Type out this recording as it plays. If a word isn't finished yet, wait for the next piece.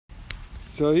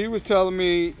So he was telling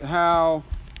me how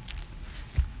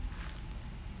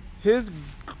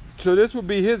so this would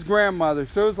be his grandmother.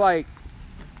 So it was like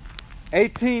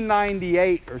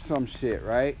 1898 or some shit,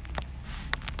 right?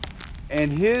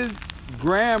 And his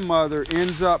grandmother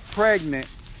ends up pregnant.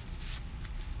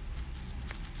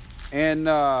 And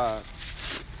I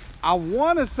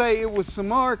want to say it was some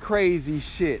more crazy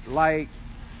shit. Like,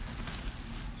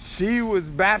 she was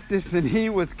Baptist and he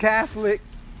was Catholic.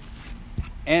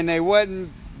 And they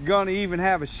wasn't going to even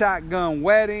have a shotgun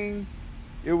wedding.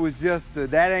 It was just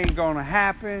that ain't going to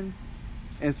happen.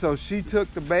 And so she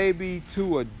took the baby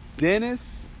to a dentist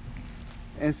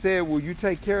and said, will you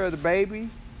take care of the baby?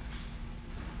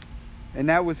 And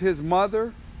that was his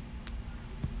mother.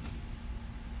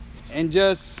 And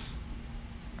just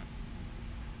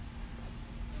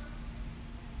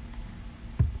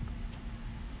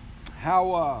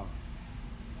how,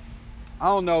 I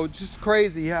don't know, just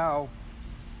crazy how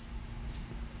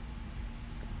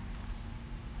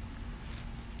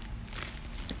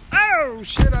oh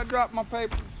shit, I dropped my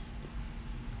papers.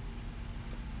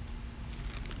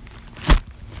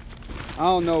 I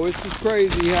don't know, it's just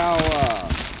crazy how,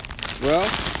 well,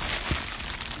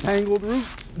 tangled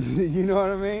roots, you know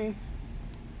what I mean?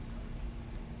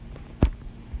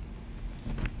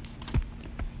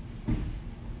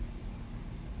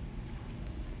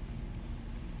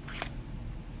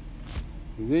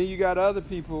 Then you got other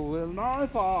people with, my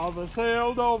father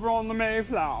sailed over on the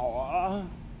Mayflower.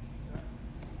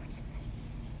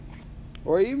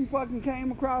 Or even fucking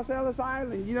came across Ellis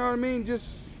Island, you know what I mean?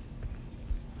 Just,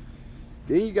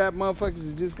 then you got motherfuckers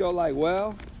that just go like,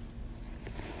 well,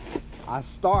 I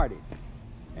started.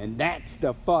 And that's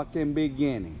the fucking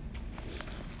beginning.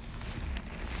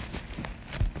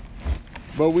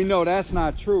 But we know that's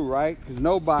not true, right? Because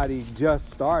nobody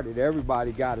just started.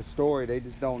 Everybody got a story, they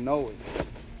just don't know it.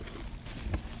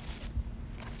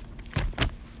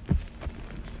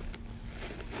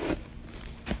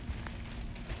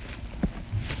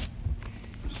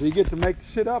 So you get to make the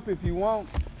shit up if you want.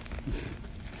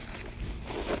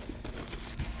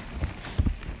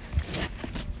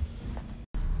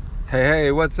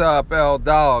 Hey, what's up, L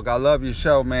Dog? I love your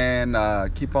show, man.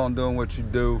 Keep on doing what you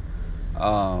do.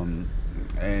 And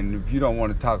if you don't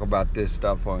want to talk about this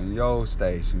stuff on your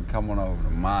station, come on over to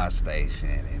my station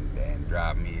and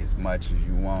drop me as much as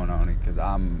you want on it, because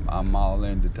I'm all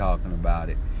into talking about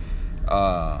it.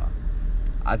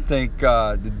 I think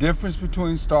the difference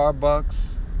between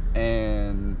Starbucks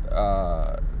and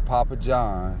Papa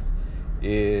John's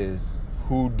is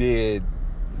who did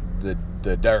the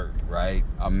dirt, right?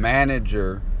 A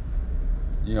manager,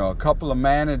 a couple of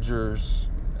managers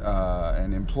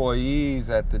and employees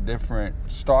at the different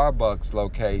Starbucks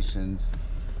locations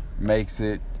makes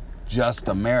it just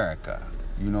America.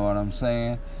 You know what I'm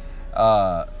saying?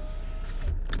 The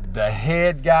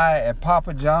head guy at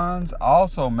Papa John's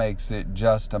also makes it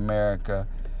just America.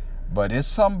 But it's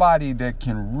somebody that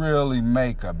can really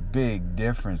make a big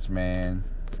difference, man.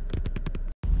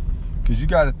 Because you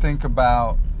got to think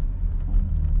about,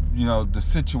 the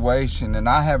situation. And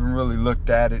I haven't really looked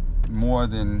at it more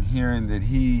than hearing that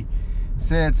he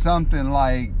said something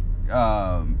like,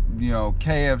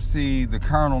 KFC, the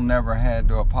Colonel never had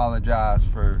to apologize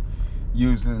for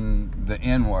using the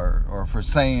N-word or for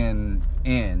saying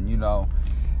N,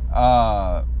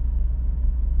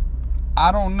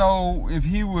 I don't know if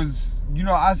he was,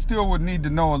 I still would need to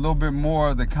know a little bit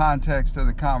more of the context of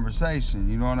the conversation,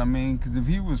 you know what I mean? Because if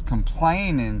he was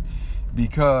complaining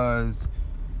because,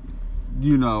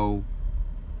 you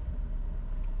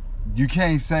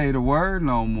can't say the word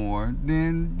no more,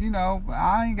 then,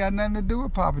 I ain't got nothing to do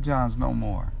with Papa John's no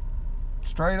more.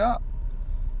 Straight up.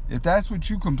 If that's what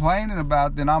you complaining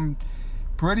about, then I'm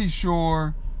pretty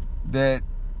sure that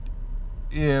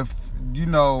if,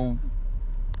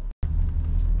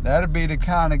 that'd be the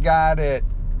kind of guy that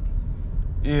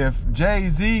if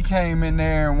Jay-Z came in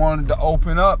there and wanted to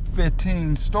open up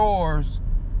 15 stores,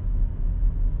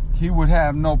 he would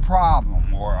have no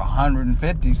problem, or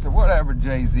 150 stores, whatever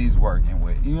Jay-Z's working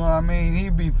with. You know what I mean?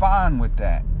 He'd be fine with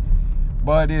that.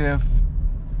 But if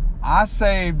I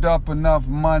saved up enough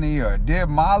money or did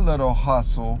my little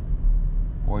hustle,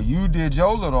 or you did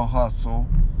your little hustle,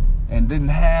 and didn't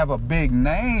have a big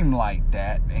name like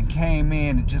that, and came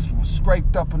in and just was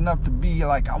scraped up enough to be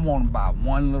like, I want to buy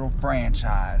one little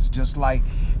franchise, just like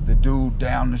the dude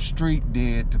down the street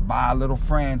did to buy a little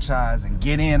franchise and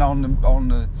get in on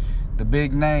the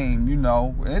big name,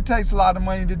 It takes a lot of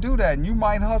money to do that, and you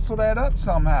might hustle that up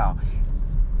somehow.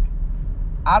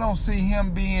 I don't see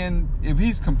him if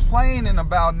he's complaining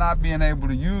about not being able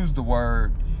to use the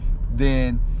word,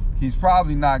 then he's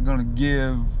probably not going to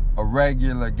give a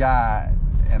regular guy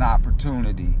an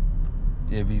opportunity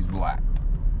if he's black.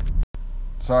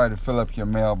 Sorry to fill up your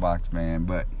mailbox, man,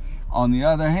 but on the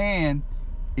other hand,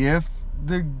 if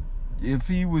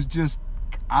he was just,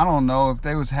 I don't know, if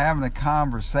they was having a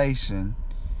conversation,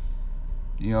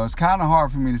 you know, it's kind of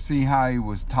hard for me to see how he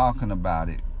was talking about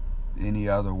it any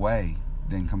other way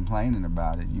than complaining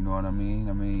about it. You know what I mean?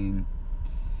 I mean,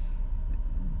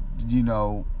 you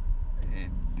know,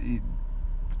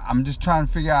 I'm just trying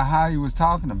to figure out how he was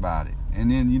talking about it. And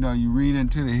then, you know, you read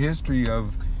into the history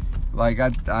of, like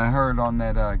I heard on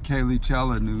that Kaylee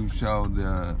Chella news show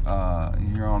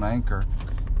here on Anchor,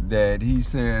 that he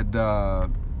said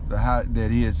that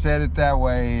he had said it that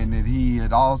way, and that he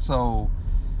had also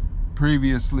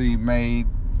previously made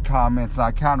comments.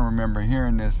 I kind of remember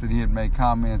hearing this, that he had made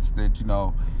comments that, you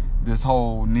know, this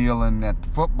whole kneeling at the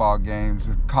football games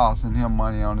is costing him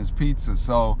money on his pizza.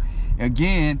 So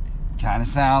again, kind of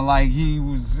sound like he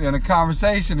was in a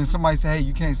conversation and somebody said, hey,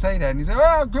 you can't say that. And he said,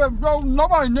 well,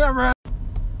 nobody never had.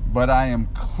 But I am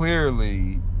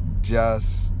clearly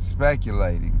just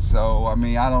speculating. So, I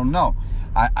mean, I don't know.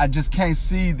 I just can't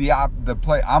see the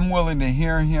play. I'm willing to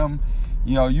hear him.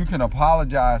 You know, you can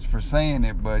apologize for saying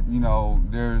it, but, you know,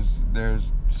 there's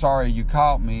sorry you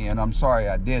caught me and I'm sorry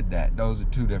I did that. Those are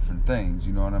two different things.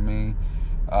 You know what I mean?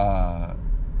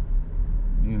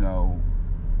 You know,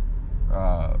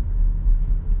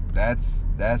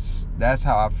 that's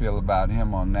how I feel about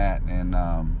him on that. And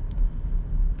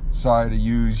sorry to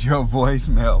use your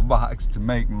voicemail box to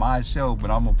make my show,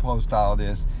 but I'm gonna post all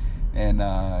this, and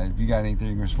if you got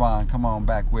anything to respond, come on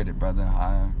back with it, brother.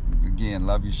 I again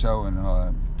love your show,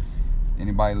 and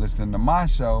anybody listening to my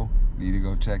show need to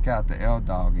go check out the L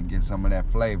Dog and get some of that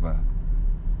flavor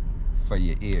for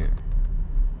your ear.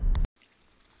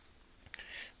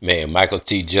 Man, Michael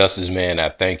T. Justice, man, I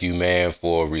thank you, man,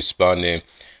 for responding,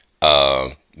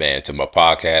 man, to my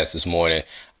podcast this morning.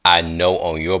 I know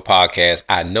on your podcast,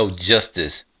 I know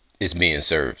justice is being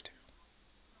served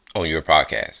on your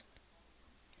podcast.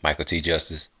 Michael T.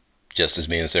 Justice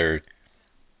being served.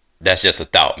 That's just a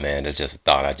thought, man. That's just a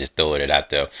thought. I just throw it out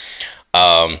there.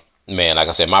 Man, like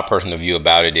I said, my personal view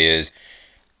about it is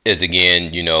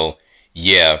again, you know,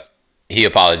 yeah, he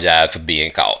apologized for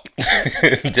being caught.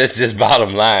 That's just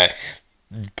bottom line.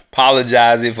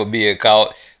 Apologizing for being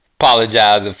caught.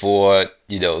 Apologizing for,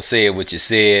 you know, saying what you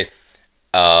said.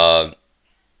 All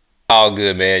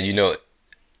good, man. You know,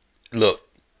 look,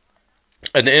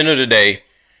 at the end of the day,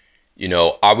 you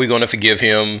know, are we going to forgive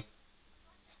him?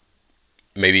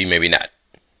 Maybe, maybe not.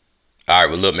 All right,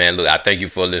 well, look, man, I thank you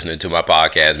for listening to my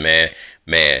podcast, man.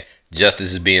 Man,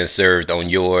 justice is being served on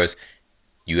yours.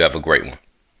 You have a great one.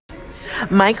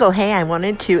 Michael, hey, I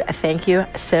wanted to thank you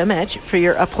so much for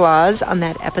your applause on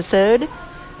that episode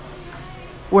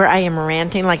where I am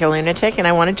ranting like a lunatic, and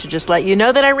I wanted to just let you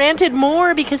know that I ranted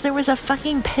more because there was a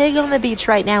fucking pig on the beach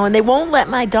right now, and they won't let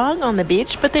my dog on the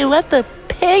beach, but they let the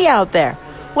pig out there.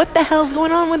 What the hell's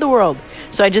going on with the world?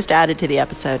 So I just added to the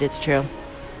episode. It's true.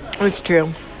 It's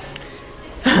true.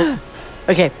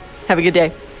 Okay, have a good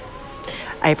day.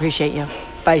 I appreciate you.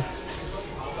 Bye.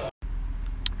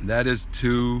 That is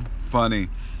too funny.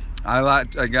 I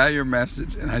got your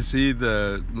message, and I see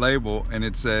the label, and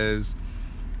it says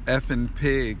effing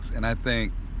pigs, and I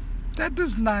think that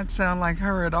does not sound like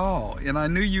her at all. And I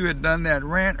knew you had done that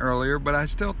rant earlier, but I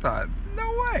still thought,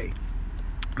 no way.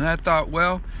 And I thought,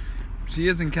 well, she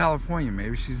is in California,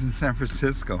 maybe she's in San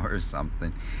Francisco or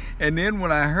something. And then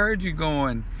when I heard you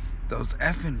going, there's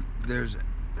effing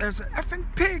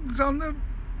pigs on the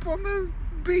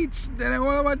beach, and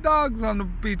one of my dogs on the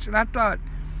beach, and I thought,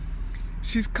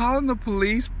 she's calling the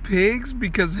police pigs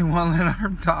because they won't let her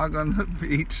dog on the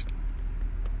beach.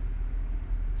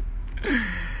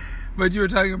 But you were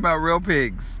talking about real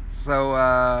pigs.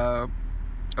 So,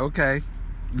 okay.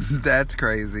 That's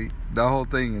crazy. The whole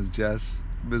thing is just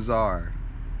bizarre.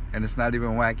 And it's not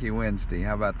even Wacky Wednesday.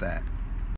 How about that?